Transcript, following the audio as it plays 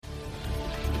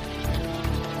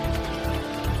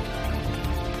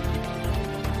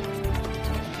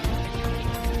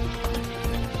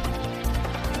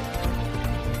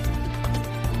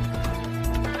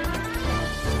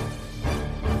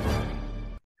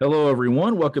Hello,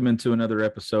 everyone. Welcome into another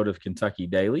episode of Kentucky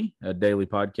Daily, a daily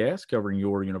podcast covering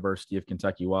your University of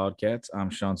Kentucky Wildcats.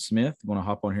 I'm Sean Smith. I'm going to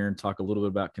hop on here and talk a little bit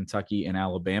about Kentucky and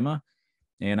Alabama.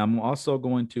 And I'm also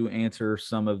going to answer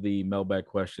some of the mailbag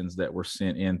questions that were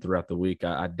sent in throughout the week.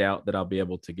 I doubt that I'll be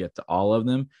able to get to all of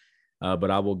them,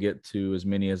 but I will get to as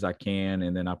many as I can.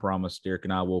 And then I promise Derek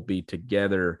and I will be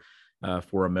together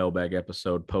for a mailbag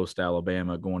episode post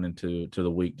Alabama going into the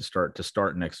week to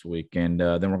start next week, and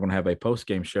then we're going to have a post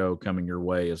game show coming your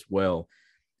way as well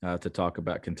to talk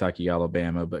about Kentucky,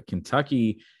 Alabama. But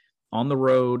Kentucky on the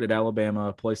road at Alabama,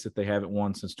 a place that they haven't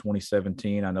won since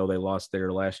 2017. I know they lost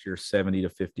there last year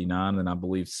 70-59, and I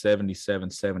believe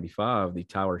 77-75 the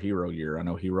Tyler Herro year. I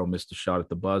know Herro missed a shot at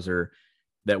the buzzer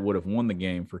that would have won the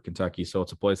game for Kentucky. So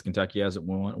it's a place Kentucky hasn't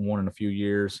won in a few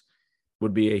years.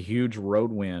 Would be a huge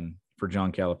road win for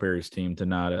John Calipari's team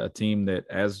tonight, a team that,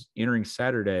 as entering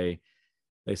Saturday,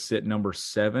 they sit number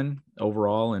 7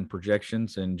 overall in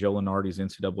projections in Joe Lunardi's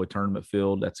NCAA tournament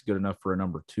field. That's good enough for a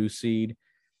number 2 seed.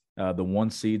 The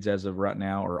 1 seeds as of right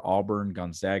now are Auburn,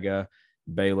 Gonzaga,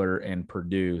 Baylor, and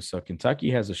Purdue. So Kentucky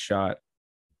has a shot,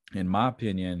 in my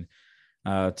opinion,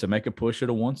 to make a push at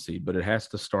a 1 seed, but it has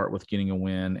to start with getting a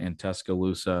win in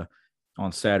Tuscaloosa on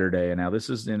Saturday. And now this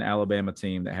is an Alabama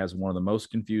team that has one of the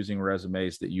most confusing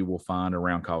resumes that you will find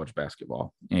around college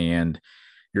basketball. And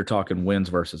you're talking wins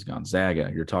versus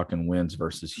Gonzaga. You're talking wins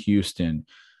versus Houston,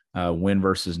 win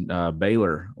versus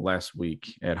Baylor last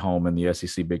week at home in the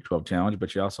SEC Big 12 Challenge.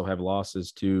 But you also have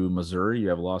losses to Missouri. You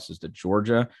have losses to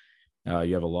Georgia.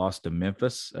 You have a loss to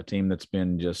Memphis, a team that's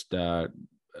been just a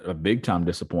big-time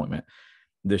disappointment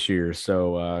this year.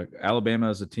 So Alabama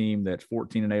is a team that's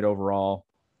 14-8 overall.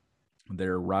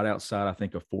 They're right outside, I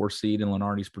think, a 4 seed in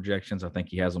Lunardi's projections. I think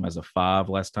he has them as a 5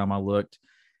 last time I looked.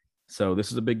 So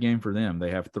this is a big game for them.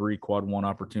 They have 3 quad 1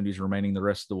 opportunities remaining the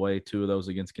rest of the way, 2 of those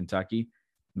against Kentucky.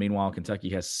 Meanwhile, Kentucky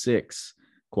has 6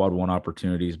 quad 1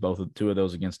 opportunities, 2 of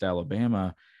those against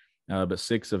Alabama, but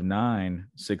 6 of 9,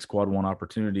 6 quad 1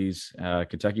 opportunities.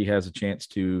 Kentucky has a chance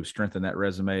to strengthen that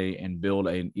resume and build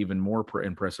an even more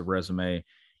impressive resume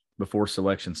before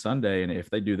Selection Sunday. And if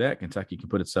they do that, Kentucky can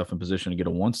put itself in position to get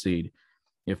a 1 seed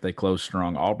if they close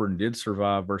strong. Auburn did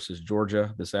survive versus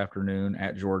Georgia this afternoon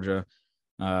at Georgia.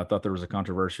 I thought there was a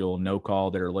controversial no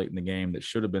call there late in the game that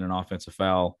should have been an offensive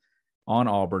foul on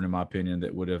Auburn, in my opinion,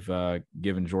 that would have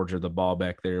given Georgia the ball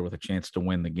back there with a chance to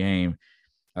win the game.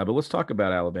 But let's talk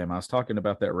about Alabama. I was talking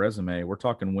about that resume. We're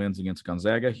talking wins against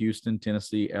Gonzaga, Houston,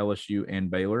 Tennessee, LSU,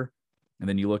 and Baylor. And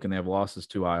then you look and they have losses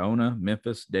to Iona,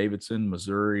 Memphis, Davidson,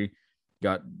 Missouri,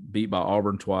 got beat by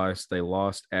Auburn twice. They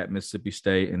lost at Mississippi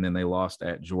State, and then they lost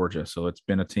at Georgia. So it's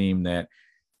been a team that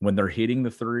when they're hitting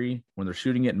the 3, when they're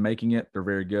shooting it and making it, they're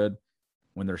very good.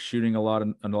 When they're shooting a lot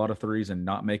of threes and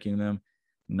not making them,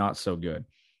 not so good.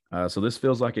 So this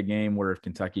feels like a game where if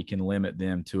Kentucky can limit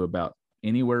them to about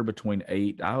anywhere between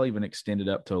 8, I'll even extend it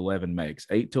up to 11 makes.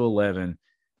 8 to 11,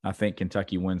 I think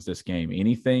Kentucky wins this game.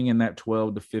 Anything in that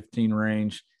 12 to 15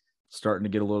 range, starting to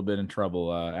get a little bit in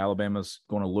trouble. Alabama's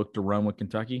going to look to run with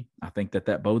Kentucky. I think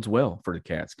that bodes well for the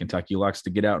Cats. Kentucky likes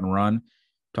to get out and run.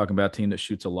 Talking about a team that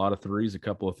shoots a lot of threes, a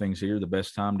couple of things here. The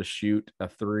best time to shoot a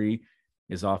 3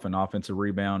 is off an offensive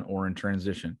rebound or in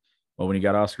transition. Well, when you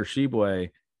got Oscar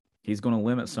Tshiebwe, he's going to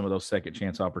limit some of those second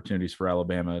chance opportunities for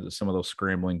Alabama, some of those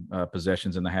scrambling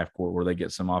possessions in the half court where they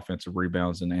get some offensive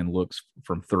rebounds and looks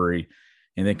from 3.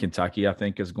 And then Kentucky, I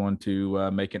think, is going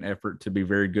to make an effort to be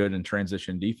very good in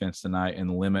transition defense tonight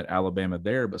and limit Alabama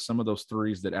there. But some of those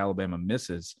threes that Alabama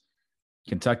misses,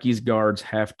 Kentucky's guards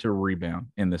have to rebound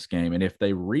in this game. And if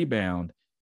they rebound,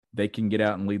 they can get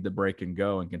out and lead the break and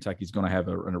go. And Kentucky's going to have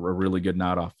a really good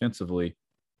night offensively.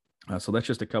 So that's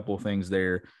just a couple of things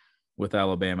there with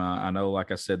Alabama. I know,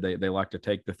 like I said, they like to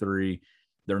take the 3.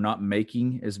 They're not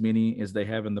making as many as they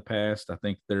have in the past. I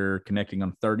think they're connecting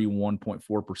on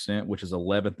 31.4%, which is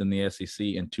 11th in the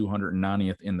SEC and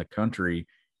 290th in the country.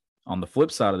 On the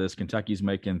flip side of this, Kentucky's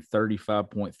making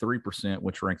 35.3%,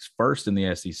 which ranks first in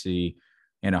the SEC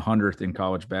and 100th in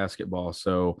college basketball.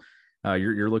 So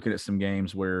you're looking at some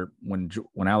games where when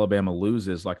Alabama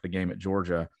loses, like the game at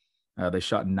Georgia, they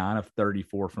shot 9 of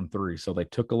 34 from 3. So they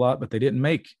took a lot, but they didn't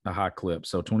make a high clip.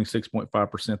 So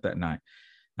 26.5% that night.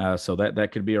 So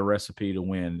that could be a recipe to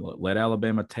win. Let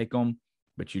Alabama take them,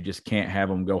 but you just can't have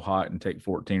them go hot and take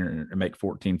 14 or make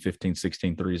 14, 15,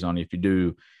 16 threes on you. If you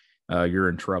do, you're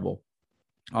in trouble.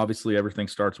 Obviously, everything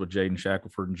starts with Jaden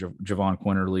Shackelford and Javon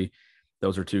Quinterly.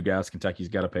 Those are 2 guys Kentucky's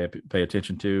got to pay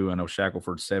attention to. I know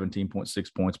Shackelford's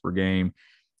 17.6 points per game.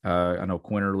 I know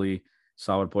Quinterly,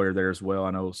 solid player there as well.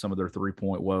 I know some of their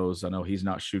 3-point woes. I know he's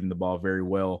not shooting the ball very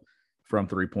well from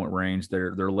 3-point range.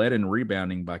 They're led in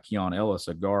rebounding by Keon Ellis,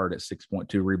 a guard, at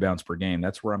 6.2 rebounds per game.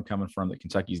 That's where I'm coming from, that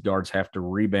Kentucky's guards have to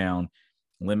rebound,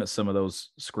 limit some of those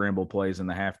scramble plays in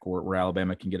the half court where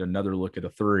Alabama can get another look at a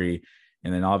three.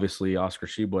 And then obviously Oscar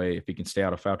Tshiebwe, if he can stay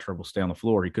out of foul trouble, stay on the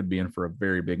floor, he could be in for a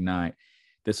very big night.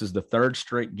 This is the third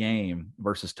straight game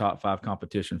versus top 5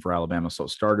 competition for Alabama. So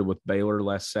it started with Baylor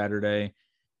last Saturday.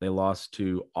 They lost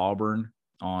to Auburn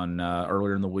on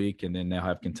earlier in the week, and then they'll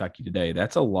have Kentucky today.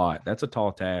 That's a lot. That's a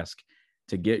tall task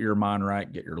to get your mind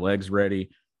right, get your legs ready,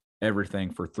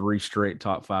 everything for 3 straight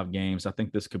top 5 games. I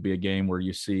think this could be a game where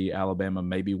you see Alabama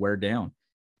maybe wear down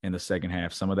in the second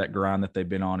half. Some of that grind that they've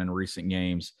been on in recent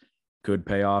games could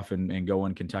pay off and go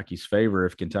in Kentucky's favor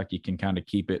if Kentucky can kind of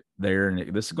keep it there.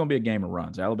 And this is going to be a game of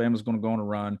runs. Alabama's going to go on a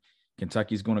run.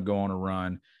 Kentucky's going to go on a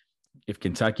run. If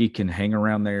Kentucky can hang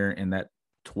around there in that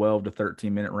 12 to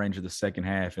 13-minute range of the second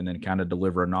half and then kind of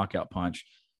deliver a knockout punch,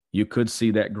 you could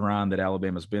see that grind that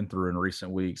Alabama's been through in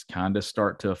recent weeks kind of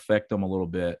start to affect them a little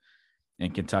bit,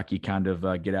 and Kentucky kind of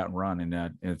get out and run.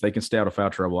 And if they can stay out of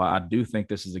foul trouble, I do think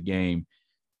this is a game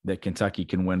that Kentucky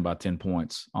can win by 10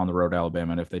 points on the road to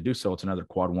Alabama. And if they do so, it's another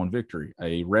quad 1 victory.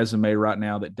 A resume right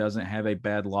now that doesn't have a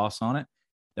bad loss on it.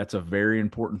 That's a very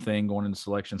important thing going into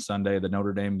Selection Sunday. The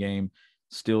Notre Dame game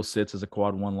still sits as a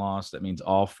quad 1 loss. That means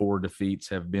all 4 defeats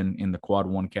have been in the quad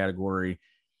 1 category.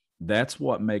 That's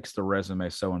what makes the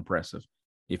resume so impressive.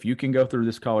 If you can go through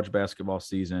this college basketball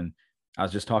season, I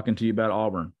was just talking to you about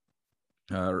Auburn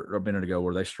a minute ago,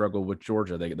 where they struggled with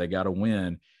Georgia. They got a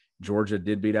win. Georgia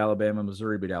did beat Alabama.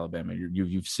 Missouri beat Alabama.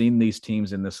 You've seen these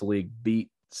teams in this league beat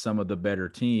some of the better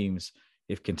teams.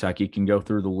 If Kentucky can go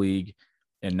through the league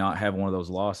and not have one of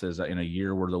those losses in a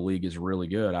year where the league is really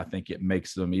good, I think it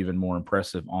makes them even more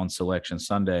impressive on Selection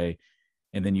Sunday.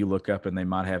 And then you look up and they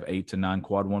might have 8 to 9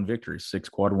 quad 1 victories, 6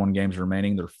 quad 1 games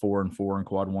remaining. They're 4-4 in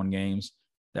quad 1 games.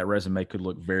 That resume could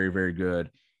look very, very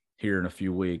good here in a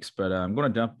few weeks. But I'm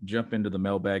going to jump into the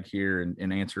mailbag here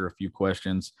and answer a few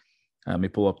questions. Let me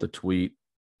pull up the tweet.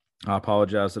 I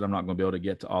apologize that I'm not going to be able to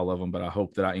get to all of them, but I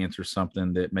hope that I answer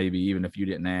something that maybe even if you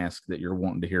didn't ask, that you're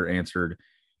wanting to hear answered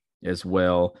as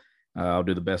well. I'll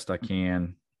do the best I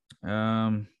can.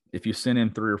 If you send in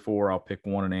 3 or 4, I'll pick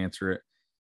one and answer it.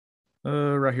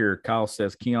 Right here, Kyle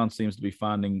says, Keon seems to be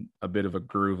finding a bit of a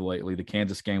groove lately. The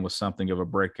Kansas game was something of a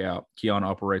breakout. Keon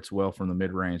operates well from the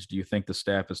mid-range. Do you think the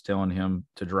staff is telling him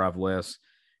to drive less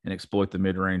and exploit the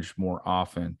mid-range more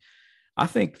often? I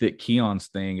think that Keon's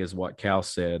thing is what Cal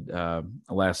said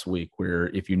last week, where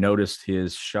if you noticed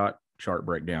his shot chart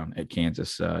breakdown at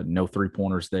Kansas, no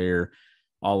 3-pointers there.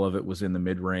 All of it was in the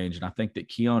mid-range. And I think that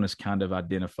Keon has kind of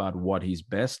identified what he's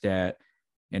best at,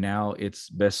 and now it's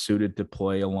best suited to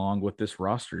play along with this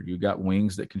roster. You got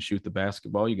wings that can shoot the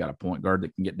basketball. You got a point guard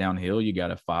that can get downhill. You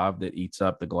got a 5 that eats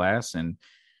up the glass and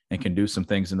can do some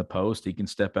things in the post. He can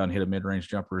step out and hit a mid-range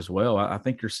jumper as well. I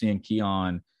think you're seeing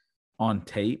Keon on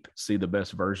tape see the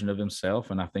best version of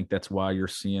himself, and I think that's why you're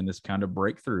seeing this kind of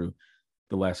breakthrough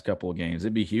the last couple of games.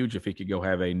 It'd be huge if he could go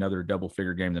have another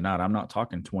double-figure game tonight. I'm not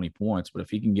talking 20 points, but if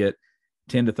he can get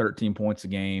 10 to 13 points a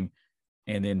game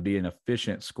and then be an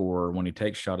efficient scorer when he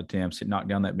takes shot attempts, knock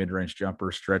down that mid-range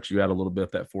jumper, stretch you out a little bit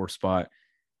at that 4 spot,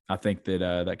 I think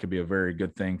that that could be a very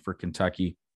good thing for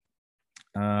Kentucky.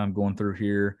 I'm going through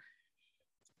here.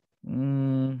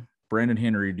 Brandon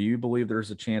Henry, do you believe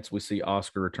there's a chance we see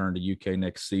Oscar return to UK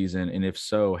next season? And if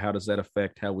so, how does that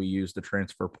affect how we use the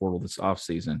transfer portal this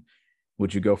offseason?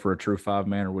 Would you go for a true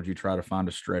 5-man, or would you try to find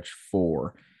a stretch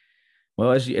 4?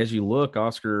 Well, as you look,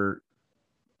 Oscar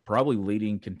probably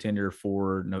leading contender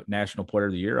for National Player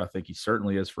of the Year. I think he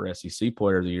certainly is for SEC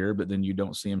Player of the Year, but then you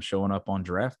don't see him showing up on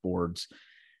draft boards.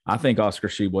 I think Oscar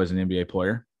Tshiebwe is an NBA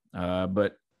player,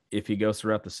 but if he goes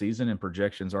throughout the season and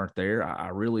projections aren't there, I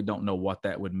really don't know what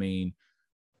that would mean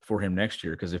for him next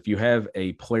year. Because if you have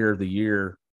a Player of the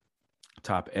Year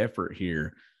type effort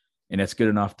here, and it's good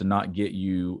enough to not get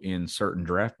you in certain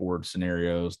draft board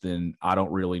scenarios, then I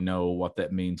don't really know what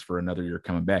that means for another year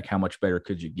coming back. How much better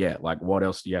could you get? Like, what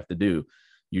else do you have to do?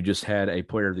 You just had a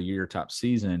Player of the Year type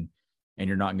season, and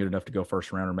you're not good enough to go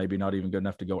first round, or maybe not even good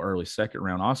enough to go early second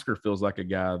round. Oscar feels like a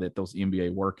guy that those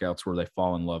NBA workouts where they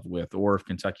fall in love with, or if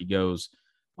Kentucky goes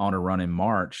on a run in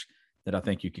March, that I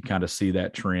think you could kind of see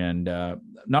that trend.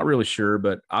 Not really sure,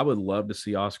 but I would love to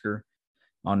see Oscar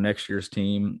on next year's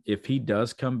team. If he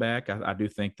does come back, I do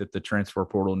think that the transfer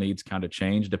portal needs kind of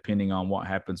change depending on what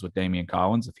happens with Damian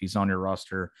Collins. If he's on your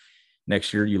roster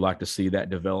next year, you like to see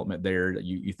that development there.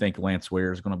 You think Lance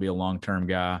Ware is going to be a long-term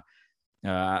guy.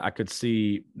 I could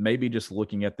see maybe just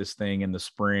looking at this thing in the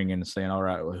spring and saying, all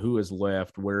right, well, who is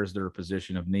left? Where is their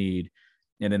position of need?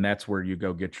 And then that's where you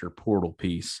go get your portal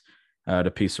piece.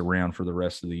 to piece around for the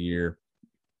rest of the year.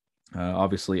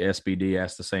 Obviously, SBD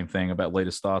asked the same thing about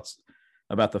latest thoughts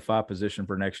about the 5 position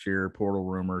for next year, portal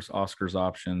rumors, Oscar's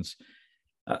options.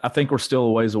 I think we're still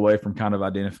a ways away from kind of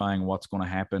identifying what's going to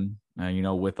happen,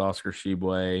 with Oscar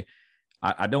Tshiebwe.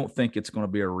 I don't think it's going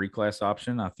to be a reclass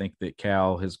option. I think that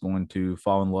Cal is going to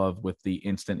fall in love with the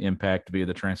instant impact via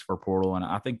the transfer portal. And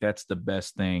I think that's the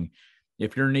best thing.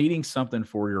 If you're needing something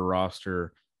for your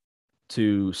roster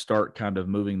to start kind of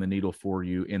moving the needle for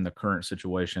you in the current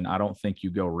situation, I don't think you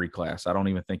go reclass. I don't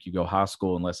even think you go high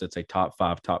school unless it's a top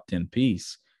 5, top 10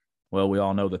 piece. Well, we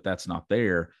all know that that's not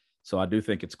there. So I do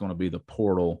think it's going to be the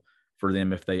portal for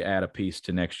them if they add a piece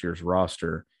to next year's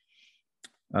roster.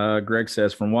 Greg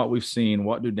says, from what we've seen,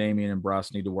 what do Damian and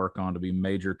Bryce need to work on to be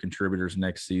major contributors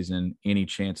next season? Any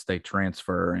chance they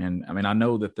transfer? And I mean, I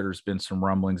know that there's been some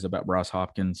rumblings about Bryce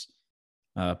Hopkins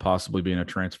possibly being a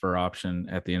transfer option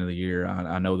at the end of the year.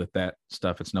 I know that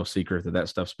stuff, it's no secret that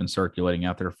stuff's been circulating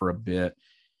out there for a bit.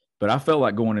 But I felt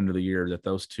like going into the year that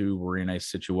those two were in a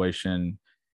situation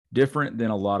different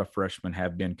than a lot of freshmen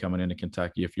have been coming into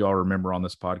Kentucky. If y'all remember on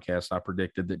this podcast, I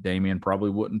predicted that Damian probably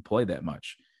wouldn't play that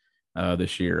much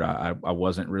this year. I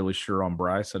wasn't really sure on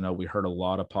Bryce. I know we heard a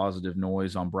lot of positive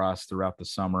noise on Bryce throughout the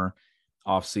summer,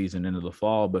 off season into the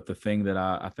fall. But the thing that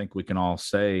I think we can all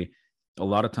say, a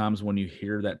lot of times when you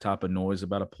hear that type of noise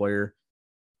about a player,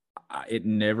 it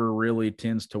never really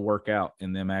tends to work out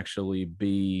and them actually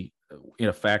be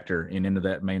a factor into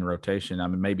that main rotation. I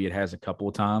mean, maybe it has a couple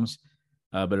of times,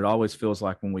 but it always feels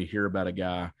like when we hear about a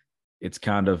guy, it's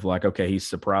kind of like, okay, he's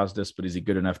surprised us, but is he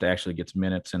good enough to actually get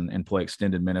minutes and play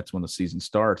extended minutes when the season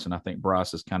starts? And I think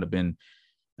Bryce has kind of been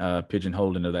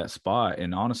pigeonholed into that spot.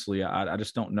 And honestly, I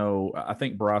just don't know. I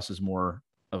think Bryce is more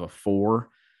of a 4.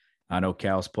 I know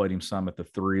Cal's played him some at the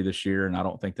 3 this year, and I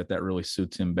don't think that really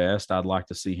suits him best. I'd like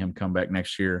to see him come back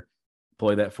next year,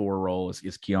 play that 4 role.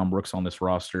 Is Keon Brooks on this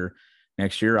roster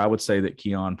next year? I would say that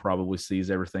Keon probably sees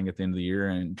everything at the end of the year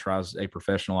and tries a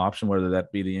professional option, whether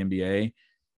that be the NBA,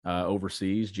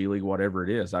 overseas, G League, whatever it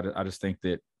is. I just think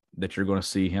that you're going to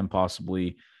see him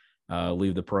possibly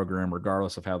leave the program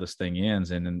regardless of how this thing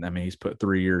ends. And I mean, he's put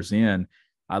 3 years in.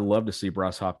 I'd love to see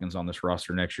Bryce Hopkins on this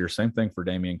roster next year. Same thing for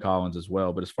Damian Collins as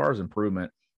well. But as far as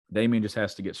improvement, Damian just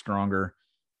has to get stronger,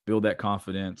 build that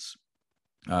confidence,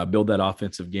 build that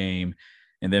offensive game.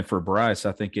 And then for Bryce,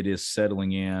 I think it is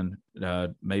settling in,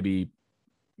 maybe,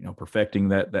 perfecting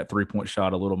that 3-point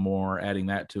shot a little more, adding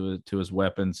that to his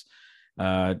weapons,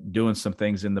 doing some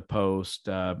things in the post,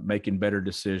 making better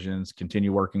decisions,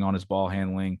 continue working on his ball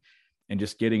handling, and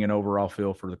just getting an overall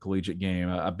feel for the collegiate game.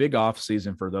 A big off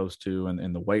season for those two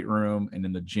in the weight room and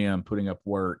in the gym, putting up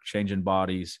work, changing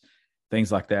bodies, things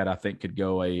like that, I think could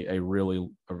go a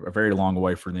very long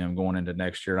way for them going into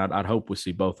next year. I'd hope we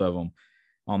see both of them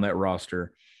on that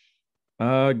roster.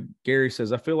 Gary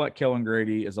says, I feel like Kellen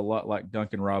Grady is a lot like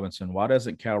Duncan Robinson. Why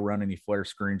doesn't Cal run any flare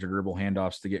screens or dribble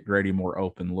handoffs to get Grady more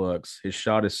open looks? His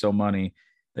shot is so money.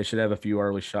 They should have a few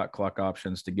early shot clock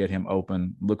options to get him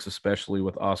open looks, especially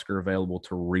with Oscar available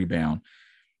to rebound.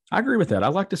 I agree with that. I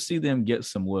like to see them get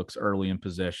some looks early in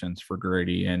possessions for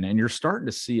Grady. And you're starting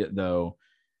to see it, though,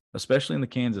 especially in the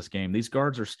Kansas game. These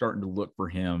guards are starting to look for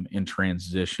him in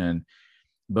transition.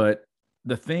 But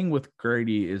the thing with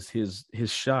Grady is his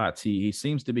shots. He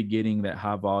seems to be getting that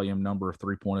high volume number of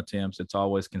 3-point attempts. It's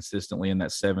always consistently in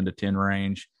that 7 to 10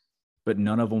 range, but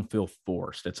none of them feel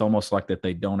forced. It's almost like that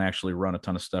they don't actually run a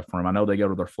ton of stuff for him. I know they go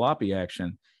to their floppy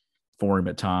action for him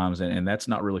at times, and that's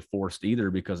not really forced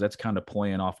either, because that's kind of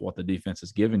playing off what the defense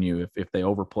is giving you. If they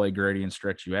overplay Grady and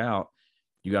stretch you out,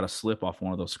 you got to slip off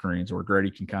one of those screens, or Grady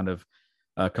can kind of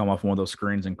come off one of those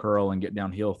screens and curl and get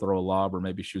downhill, throw a lob, or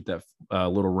maybe shoot that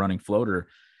little running floater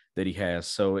that he has.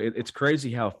 So it's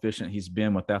crazy how efficient he's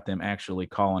been without them actually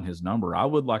calling his number. I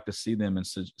would like to see them in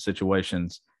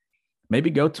situations maybe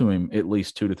go to him at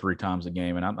least 2 to 3 times a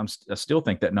game. And I still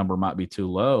think that number might be too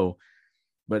low,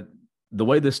 but the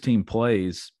way this team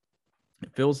plays,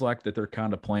 it feels like that they're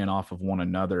kind of playing off of one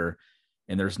another.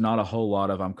 And there's not a whole lot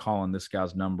of, I'm calling this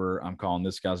guy's number, I'm calling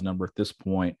this guy's number at this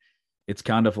point. It's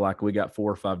kind of like we got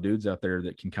 4 or 5 dudes out there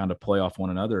that can kind of play off one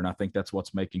another. And I think that's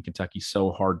what's making Kentucky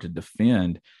so hard to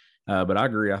defend. But I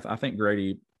agree. I think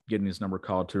Grady getting his number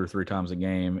called 2 or 3 times a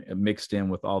game, mixed in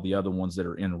with all the other ones that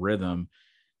are in rhythm,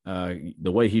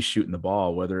 the way he's shooting the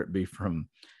ball, whether it be from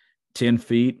 10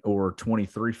 feet or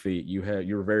 23 feet,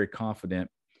 you're very confident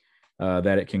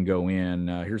that it can go in.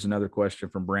 Here's another question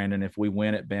from Brandon. If we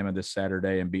win at Bama this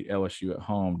Saturday and beat LSU at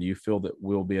home, do you feel that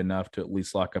we'll be enough to at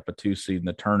least lock up a 2 seed in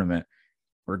the tournament,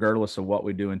 regardless of what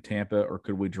we do in Tampa, or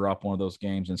could we drop one of those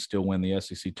games and still win the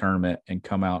SEC tournament and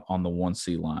come out on the 1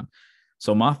 seed line?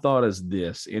 So my thought is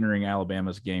this, entering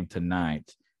Alabama's game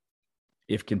tonight,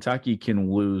 if Kentucky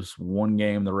can lose one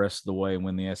game the rest of the way and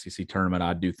win the SEC tournament,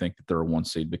 I do think that they're a 1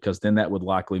 seed, because then that would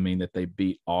likely mean that they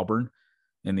beat Auburn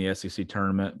in the SEC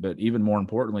tournament. But even more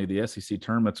importantly, the SEC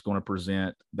tournament's going to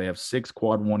present, they have 6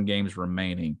 quad 1 games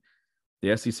remaining.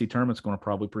 The SEC tournament's going to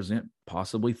probably present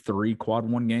possibly 3 quad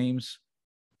 1 games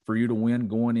for you to win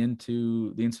going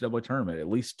into the NCAA tournament, at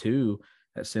least 2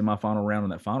 that semifinal round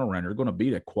and that final round. You're going to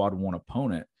beat a quad 1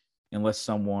 opponent unless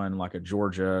someone like a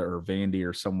Georgia or Vandy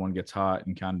or someone gets hot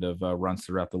and kind of runs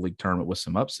throughout the league tournament with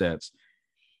some upsets.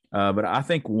 But I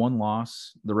think 1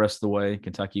 loss the rest of the way,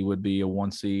 Kentucky would be a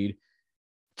 1 seed.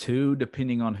 2,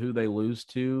 depending on who they lose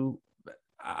to,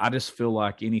 I just feel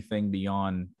like anything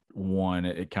beyond 1,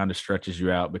 it kind of stretches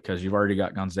you out, because you've already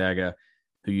got Gonzaga,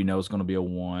 who you know is going to be a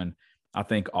 1. I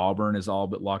think Auburn is all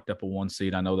but locked up a 1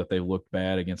 seed. I know that they've looked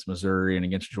bad against Missouri and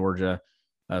against Georgia,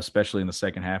 especially in the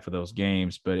second half of those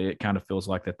games, but it kind of feels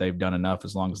like that they've done enough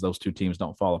as long as those 2 teams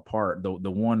don't fall apart.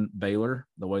 The one Baylor,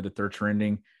 the way that they're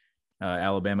trending,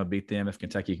 Alabama beat them. If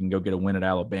Kentucky can go get a win at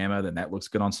Alabama, then that looks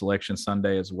good on Selection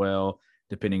Sunday as well,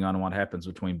 depending on what happens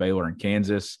between Baylor and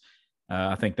Kansas.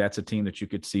 I think that's a team that you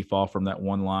could see fall from that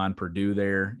 1 line. Purdue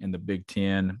there in the Big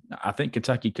Ten. I think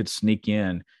Kentucky could sneak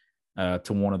in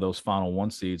to one of those final 1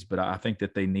 seeds, but I think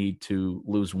that they need to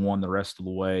lose 1 the rest of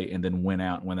the way and then win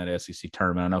out and win that SEC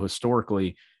tournament. I know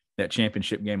historically that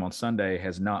championship game on Sunday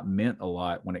has not meant a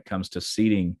lot when it comes to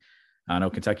seeding. I know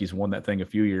Kentucky's won that thing a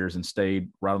few years and stayed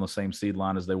right on the same seed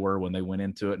line as they were when they went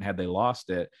into it, and had they lost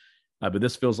it. But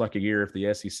this feels like a year, if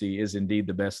the SEC is indeed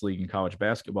the best league in college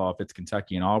basketball, if it's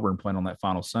Kentucky and Auburn playing on that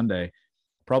final Sunday,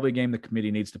 probably a game the committee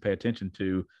needs to pay attention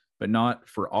to, but not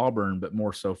for Auburn, but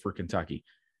more so for Kentucky.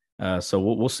 So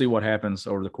we'll see what happens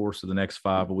over the course of the next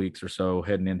 5 weeks or so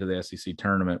heading into the SEC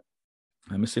tournament.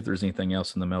 Let me see if there's anything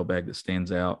else in the mailbag that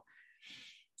stands out.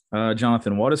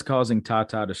 Jonathan, what is causing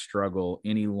Tata to struggle?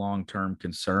 Any long-term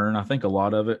concern? I think a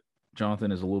lot of it,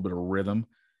 Jonathan, is a little bit of rhythm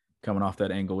coming off that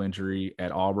ankle injury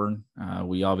at Auburn.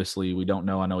 We don't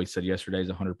know. I know he said yesterday is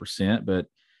 100%, but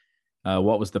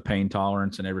what was the pain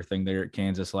tolerance and everything there at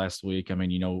Kansas last week? I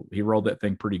mean, he rolled that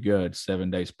thing pretty good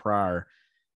 7 days prior.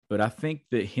 But I think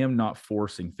that him not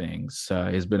forcing things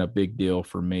has been a big deal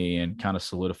for me, and kind of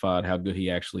solidified how good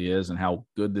he actually is and how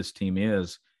good this team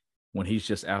is when he's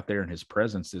just out there and his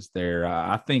presence is there.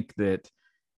 I think that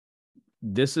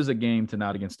this is a game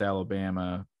tonight against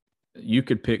Alabama. You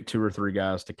could pick 2 or 3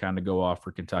 guys to kind of go off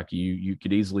for Kentucky. You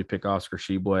could easily pick Oscar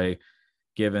Tshiebwe,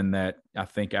 given that I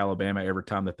think Alabama, every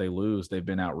time that they lose, they've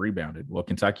been out rebounded. Well,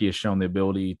 Kentucky has shown the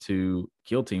ability to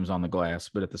kill teams on the glass,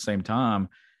 but at the same time,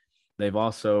 they've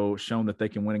also shown that they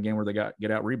can win a game where they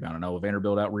get out rebounded. I know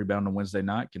Vanderbilt out rebounded on Wednesday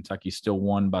night. Kentucky still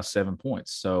won by 7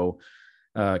 points. So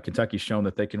Kentucky's shown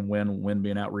that they can win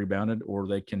being out rebounded, or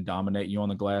they can dominate you on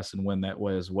the glass and win that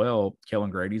way as well. Kellen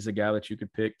Grady's a guy that you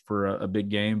could pick for a big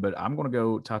game, but I'm going to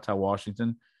go Tata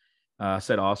Washington. I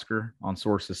said Oscar on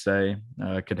Sources Say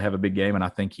could have a big game, and I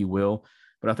think he will.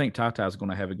 But I think Tata is going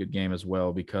to have a good game as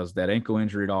well, because that ankle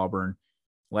injury at Auburn,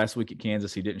 last week at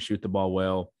Kansas, he didn't shoot the ball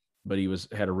well, but he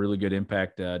had a really good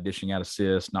impact dishing out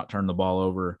assists, not turning the ball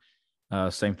over.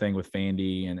 Same thing with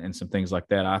Vandy and some things like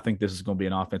that. I think this is going to be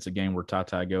an offensive game where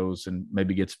Tata goes and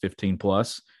maybe gets 15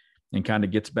 plus and kind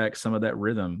of gets back some of that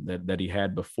rhythm that he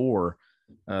had before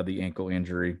the ankle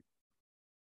injury.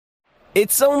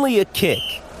 It's only a kick,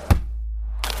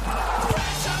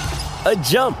 a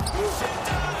jump,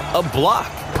 a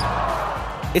block.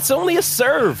 It's only a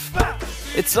serve.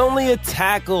 It's only a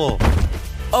tackle,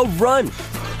 a run.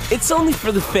 It's only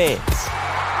for the fans.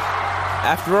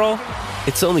 After all,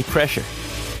 it's only pressure.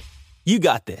 You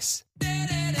got this.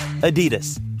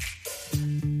 Adidas.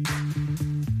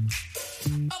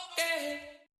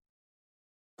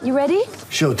 You ready?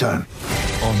 Showtime.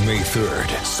 On May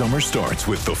 3rd, summer starts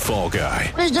with The Fall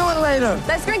Guy. Let's do it later.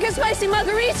 Let's drink a spicy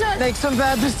margarita. Make some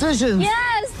bad decisions.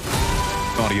 Yes!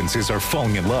 Audiences are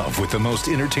falling in love with the most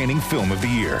entertaining film of the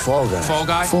year. Fall Guy. Fall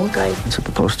Guy? Fall guy. That's what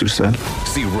the poster said.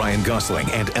 See Ryan Gosling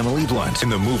and Emily Blunt in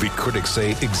the movie critics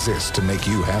say exists to make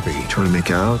you happy. Trying to make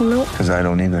it out? Nope. Because I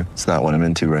don't either. It's not what I'm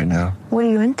into right now. What are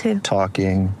you into?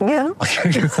 Talking. Yeah.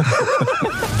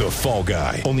 The Fall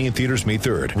Guy. Only in theaters May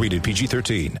 3rd. Rated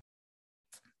PG-13.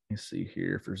 Let's see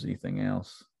here if there's anything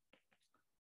else.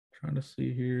 Trying to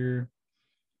see here.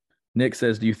 Nick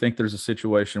says, do you think there's a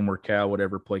situation where Cal would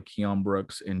ever play Keon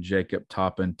Brooks and Jacob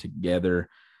Toppin together?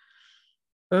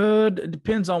 It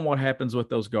depends on what happens with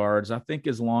those guards. I think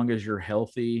as long as you're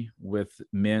healthy with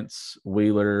Mintz,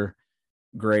 Wheeler,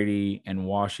 Grady, and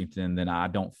Washington, then I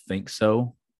don't think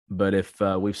so. But if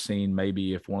we've seen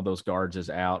maybe if one of those guards is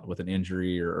out with an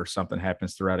injury or something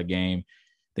happens throughout a game,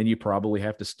 then you probably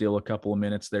have to steal a couple of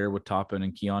minutes there with Toppin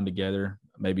and Keon together,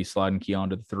 maybe sliding Keon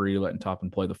to the 3, letting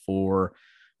Toppin play the 4,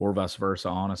 or vice versa.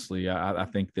 Honestly, I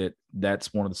think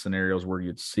that's one of the scenarios where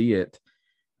you'd see it.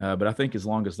 But I think as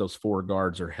long as those 4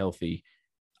 guards are healthy,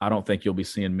 I don't think you'll be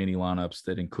seeing many lineups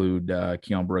that include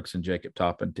Keon Brooks and Jacob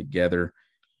Toppin together.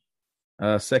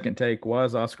 Second take, why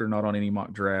is Oscar not on any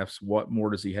mock drafts? What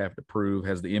more does he have to prove?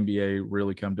 Has the NBA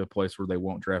really come to a place where they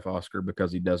won't draft Oscar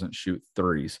because he doesn't shoot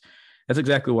threes? That's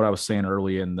exactly what I was saying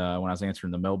early when I was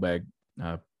answering the mailbag,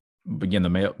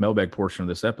 mailbag portion of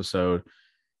this episode.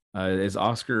 Is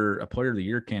Oscar a player of the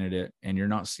year candidate and you're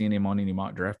not seeing him on any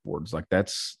mock draft boards? Like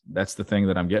that's the thing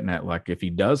that I'm getting at. Like if he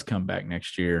does come back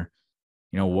next year,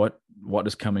 what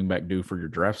does coming back do for your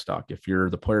draft stock? If you're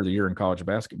the player of the year in college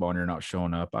basketball and you're not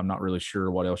showing up, I'm not really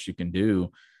sure what else you can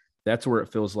do. That's where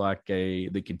it feels like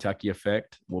the Kentucky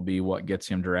effect will be what gets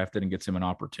him drafted and gets him an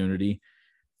opportunity.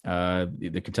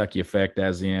 The Kentucky effect,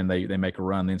 as in they make a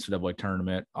run in the NCAA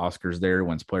tournament. Oscar's there,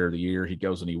 wins player of the year. He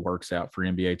goes and he works out for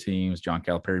NBA teams. John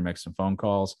Calipari makes some phone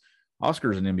calls.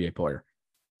 Oscar's an NBA player,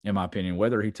 in my opinion,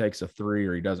 whether he takes a 3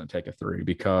 or he doesn't take a 3,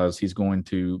 because he's going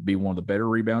to be one of the better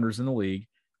rebounders in the league.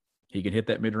 He can hit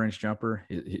that mid-range jumper.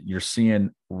 You're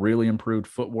seeing really improved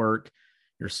footwork.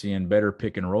 You're seeing better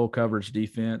pick and roll coverage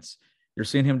defense. You're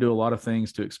seeing him do a lot of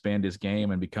things to expand his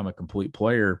game and become a complete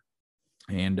player.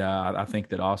 And I think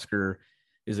that Oscar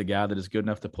is a guy that is good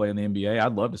enough to play in the NBA.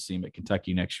 I'd love to see him at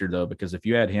Kentucky next year, though, because if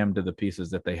you add him to the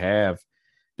pieces that they have,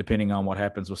 depending on what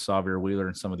happens with Xavier Wheeler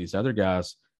and some of these other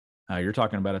guys, you're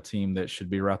talking about a team that should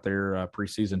be right there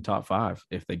preseason top 5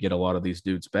 if they get a lot of these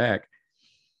dudes back.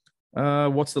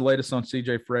 What's the latest on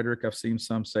CJ Frederick? I've seen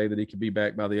some say that he could be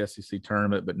back by the SEC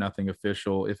tournament, but nothing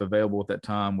official. If available at that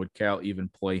time, would Cal even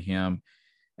play him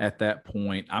at that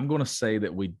point? I'm going to say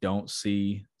that we don't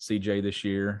see CJ this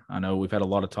year. I know we've had a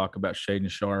lot of talk about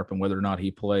Shaden Sharp and whether or not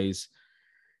he plays.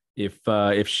 If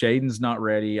Shaden's not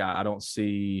ready, I don't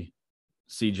see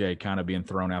CJ kind of being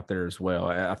thrown out there as well.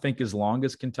 I think as long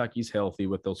as Kentucky's healthy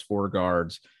with those 4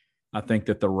 guards, I think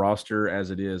that the roster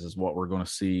as it is what we're going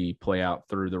to see play out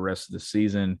through the rest of the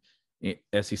season,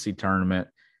 SEC tournament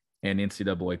and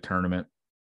NCAA tournament.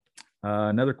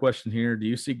 Another question here. Do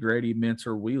you see Grady, Mintz,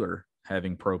 or Wheeler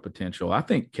having pro potential? I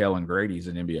think Kellen Grady's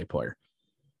an NBA player.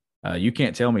 You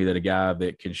can't tell me that a guy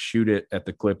that can shoot it at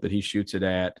the clip that he shoots it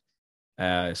at,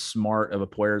 smart of a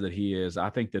player that he is, I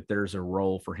think that there's a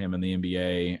role for him in the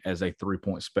NBA as a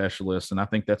 3-point specialist. And I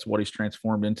think that's what he's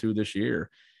transformed into this year.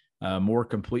 More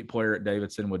complete player at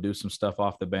Davidson, would do some stuff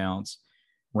off the bounce,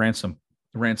 ran some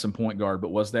point guard,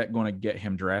 but was that going to get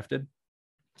him drafted?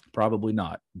 Probably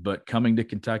not. But coming to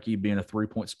Kentucky, being a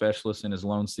 3-point specialist in his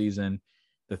lone season,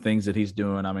 the things that he's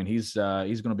doing, I mean, he's going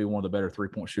to be one of the better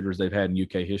 3-point shooters they've had in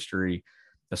UK history,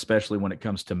 especially when it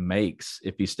comes to makes,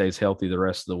 if he stays healthy the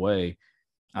rest of the way.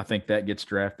 I think that gets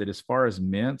drafted. As far as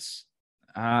Mintz,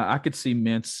 I could see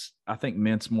Mintz. I think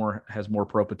Mintz has more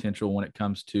pro potential when it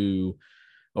comes to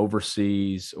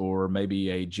overseas or maybe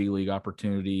a G League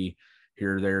opportunity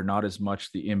here or there, not as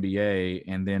much the NBA.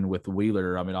 And then with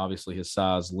Wheeler, I mean, obviously his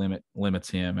size limits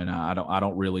him, and I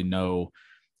don't really know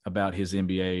about his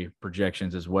NBA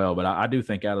projections as well. But I do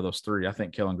think out of those 3, I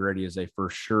think Kellen Grady is a for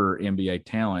sure NBA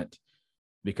talent,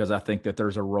 because I think that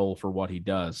there's a role for what he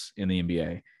does in the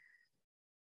NBA.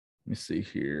 Let me see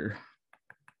here.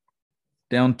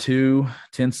 Down 2,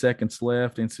 10 seconds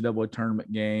left, NCAA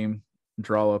tournament game.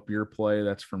 Draw up your play.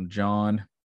 That's from John.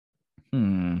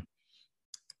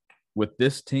 With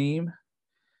this team,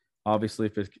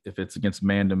 obviously, if it's against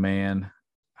man-to-man,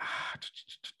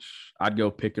 I'd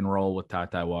go pick and roll with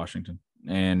Ty Washington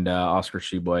and Oscar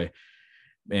Tshiebwe,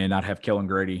 and I'd have Kellen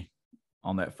Grady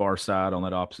on that far side, on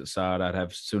that opposite side. I'd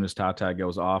have, as soon as Ty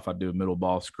goes off, I'd do a middle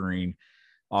ball screen.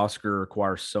 Oscar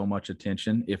requires so much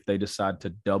attention. If they decide to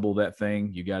double that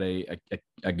thing, you got a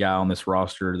guy on this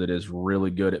roster that is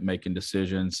really good at making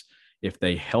decisions. If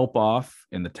they help off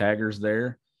and the tagger's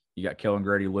there, you got Kellen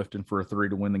Grady lifting for a 3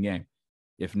 to win the game.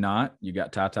 If not, you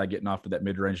got Ty getting off to that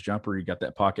mid-range jumper. You got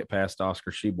that pocket pass to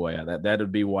Oscar Tshiebwe. That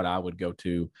would be what I would go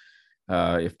to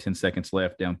if 10 seconds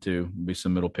left, down 2. Be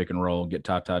some middle pick and roll, get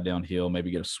Ty downhill,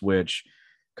 maybe get a switch,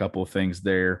 a couple of things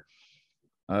there.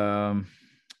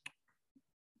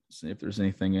 See if there's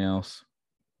anything else.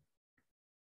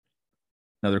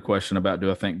 Another question about, do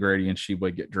I think Grady and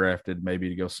Tshiebwe get drafted maybe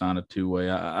to go sign a 2-way?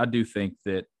 I do think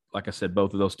that, like I said,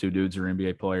 both of those 2 dudes are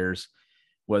NBA players,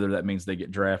 whether that means they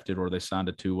get drafted or they signed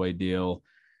a 2-way deal.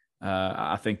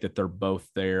 I think that they're both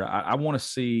there. I want to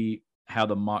see how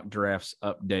the mock drafts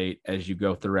update as you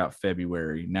go throughout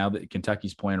February. Now that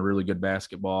Kentucky's playing really good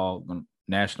basketball on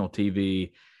national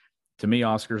TV, to me,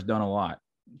 Oscar's done a lot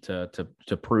to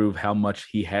prove how much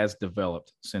he has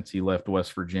developed since he left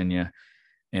West Virginia.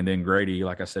 And then Grady,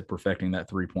 like I said, perfecting that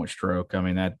 3-point stroke. I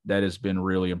mean, that has been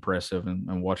really impressive,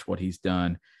 and watch what he's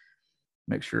done.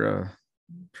 Make sure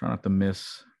try not to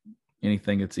miss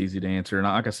anything that's easy to answer. And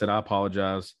like I said, I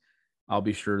apologize. I'll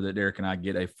be sure that Derek and I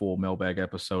get a full mailbag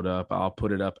episode up. I'll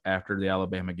put it up after the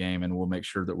Alabama game, and we'll make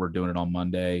sure that we're doing it on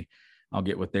Monday. I'll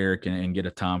get with Derek and get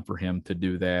a time for him to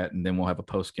do that. And then we'll have a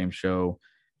post-game show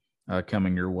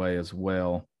coming your way as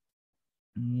well.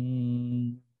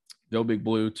 Go Big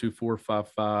Blue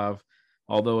 2455.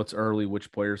 Although it's early,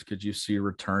 which players could you see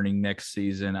returning next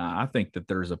season? I think that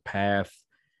there's a path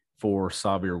for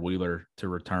Xavier Wheeler to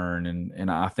return, and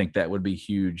I think that would be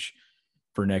huge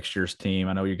for next year's team.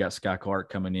 I know you got Sky Clark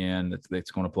coming in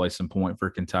that's going to play some point for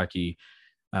Kentucky.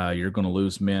 You're going to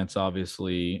lose Mintz,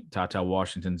 obviously. Ty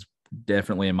Washington's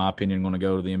definitely, in my opinion, going to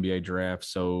go to the NBA draft.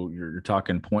 So you're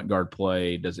talking point guard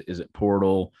play. Is it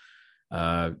Portal?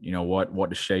 What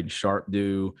does Shaden Sharp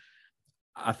do?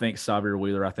 I think Xavier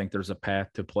Wheeler, I think there's a path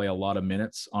to play a lot of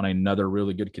minutes on another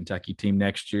really good Kentucky team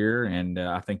next year. And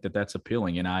I think that's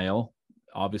appealing. NIL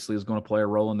obviously is going to play a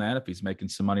role in that. If he's making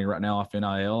some money right now off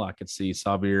NIL, I could see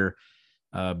Xavier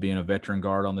being a veteran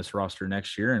guard on this roster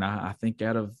next year. And I think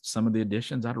out of some of the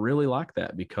additions, I'd really like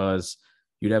that, because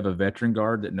you'd have a veteran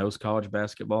guard that knows college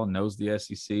basketball, knows the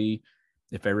SEC.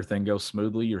 If everything goes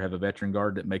smoothly, you have a veteran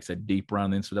guard that makes a deep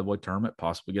run in the NCAA tournament,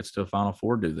 possibly gets to a Final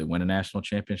Four. Do they win a national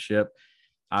championship?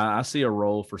 I see a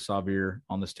role for Xavier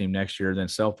on this team next year. Then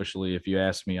selfishly, if you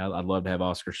ask me, I'd love to have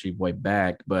Oscar Tshiebwe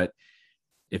back. But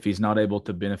if he's not able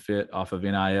to benefit off of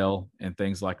NIL and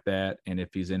things like that, and if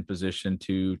he's in position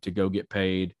to go get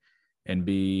paid and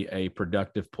be a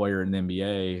productive player in the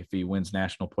NBA, if he wins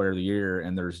National Player of the Year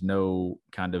and there's no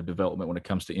kind of development when it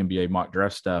comes to NBA mock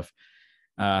draft stuff,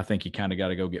 I think you kind of got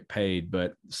to go get paid.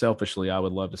 But selfishly, I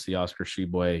would love to see Oscar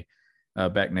Tshiebwe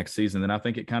back next season. Then I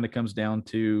think it kind of comes down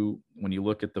to, when you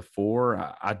look at the four,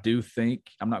 I do think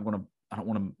I don't want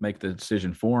to make the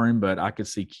decision for him, but I could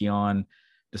see Keon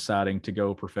deciding to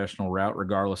go a professional route,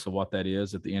 regardless of what that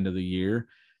is at the end of the year.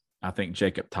 I think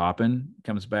Jacob Toppin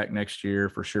comes back next year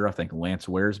for sure. I think Lance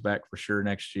Ware's back for sure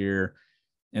next year.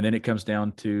 And then it comes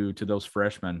down to those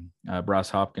freshmen, Bryce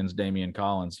Hopkins, Damian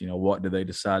Collins. What do they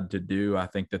decide to do? I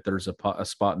think that there's a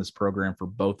spot in this program for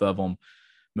both of them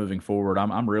moving forward.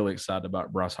 I'm really excited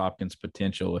about Bryce Hopkins'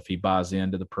 potential if he buys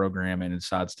into the program and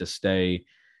decides to stay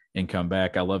and come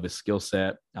back. I love his skill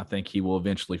set. I think he will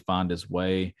eventually find his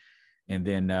way. And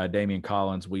then Damian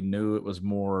Collins, we knew it was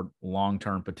more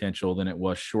long-term potential than it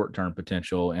was short-term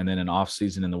potential. And then an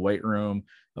off-season in the weight room,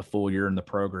 a full year in the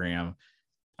program.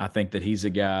 I think that he's a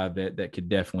guy that could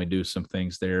definitely do some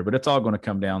things there. But it's all going to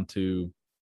come down to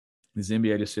these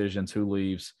NBA decisions, who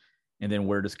leaves, and then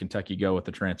where does Kentucky go with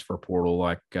the transfer portal?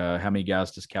 Like, how many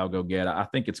guys does Cal go get? I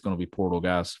think it's going to be portal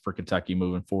guys for Kentucky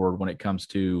moving forward when it comes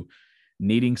to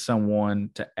needing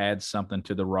someone to add something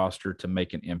to the roster to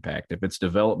make an impact. If it's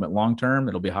development long-term,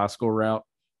 it'll be high school route,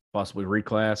 possibly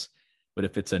reclass. But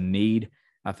if it's a need,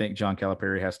 I think John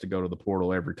Calipari has to go to the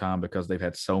portal every time, because they've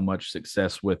had so much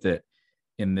success with it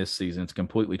in this season. It's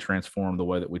completely transformed the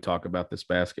way that we talk about this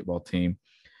basketball team.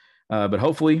 But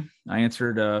hopefully I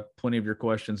answered plenty of your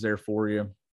questions there for you.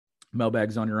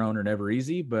 Mailbags on your own are never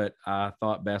easy, but I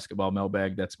thought basketball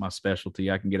mailbag, that's my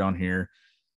specialty. I can get on here,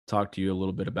 talk to you a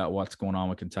little bit about what's going on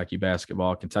with Kentucky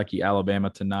basketball. Kentucky, Alabama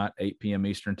tonight, 8 p.m.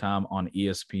 Eastern time on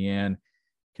ESPN.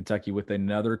 Kentucky with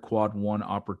another quad one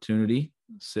opportunity,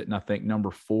 sitting, I think,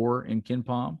 number 4 in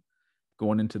KenPom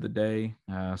going into the day.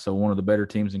 So one of the better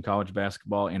teams in college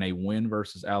basketball, and a win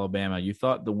versus Alabama. You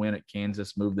thought the win at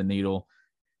Kansas moved the needle.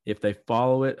 If they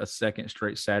follow it a second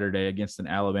straight Saturday against an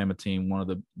Alabama team, one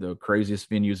of the craziest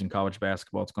venues in college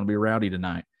basketball, it's going to be rowdy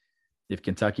tonight. If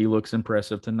Kentucky looks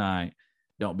impressive tonight,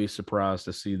 don't be surprised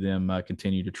to see them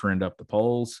continue to trend up the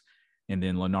polls, and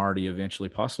then Lenardi eventually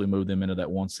possibly move them into that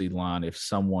 1 seed line if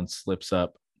someone slips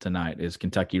up tonight. Is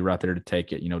Kentucky right there to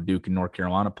take it? Duke and North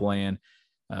Carolina playing.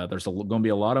 There's going to be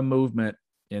a lot of movement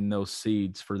in those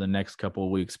seeds for the next couple of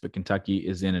weeks, but Kentucky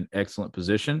is in an excellent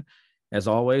position. As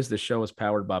always, this show is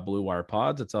powered by Blue Wire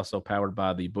Pods. It's also powered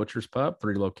by the Butcher's Pub,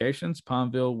 3 locations,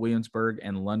 Palmville, Williamsburg,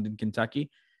 and London,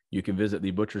 Kentucky. You can visit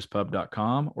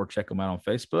thebutcherspub.com or check them out on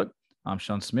Facebook. I'm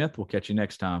Sean Smith. We'll catch you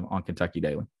next time on Kentucky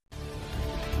Daily.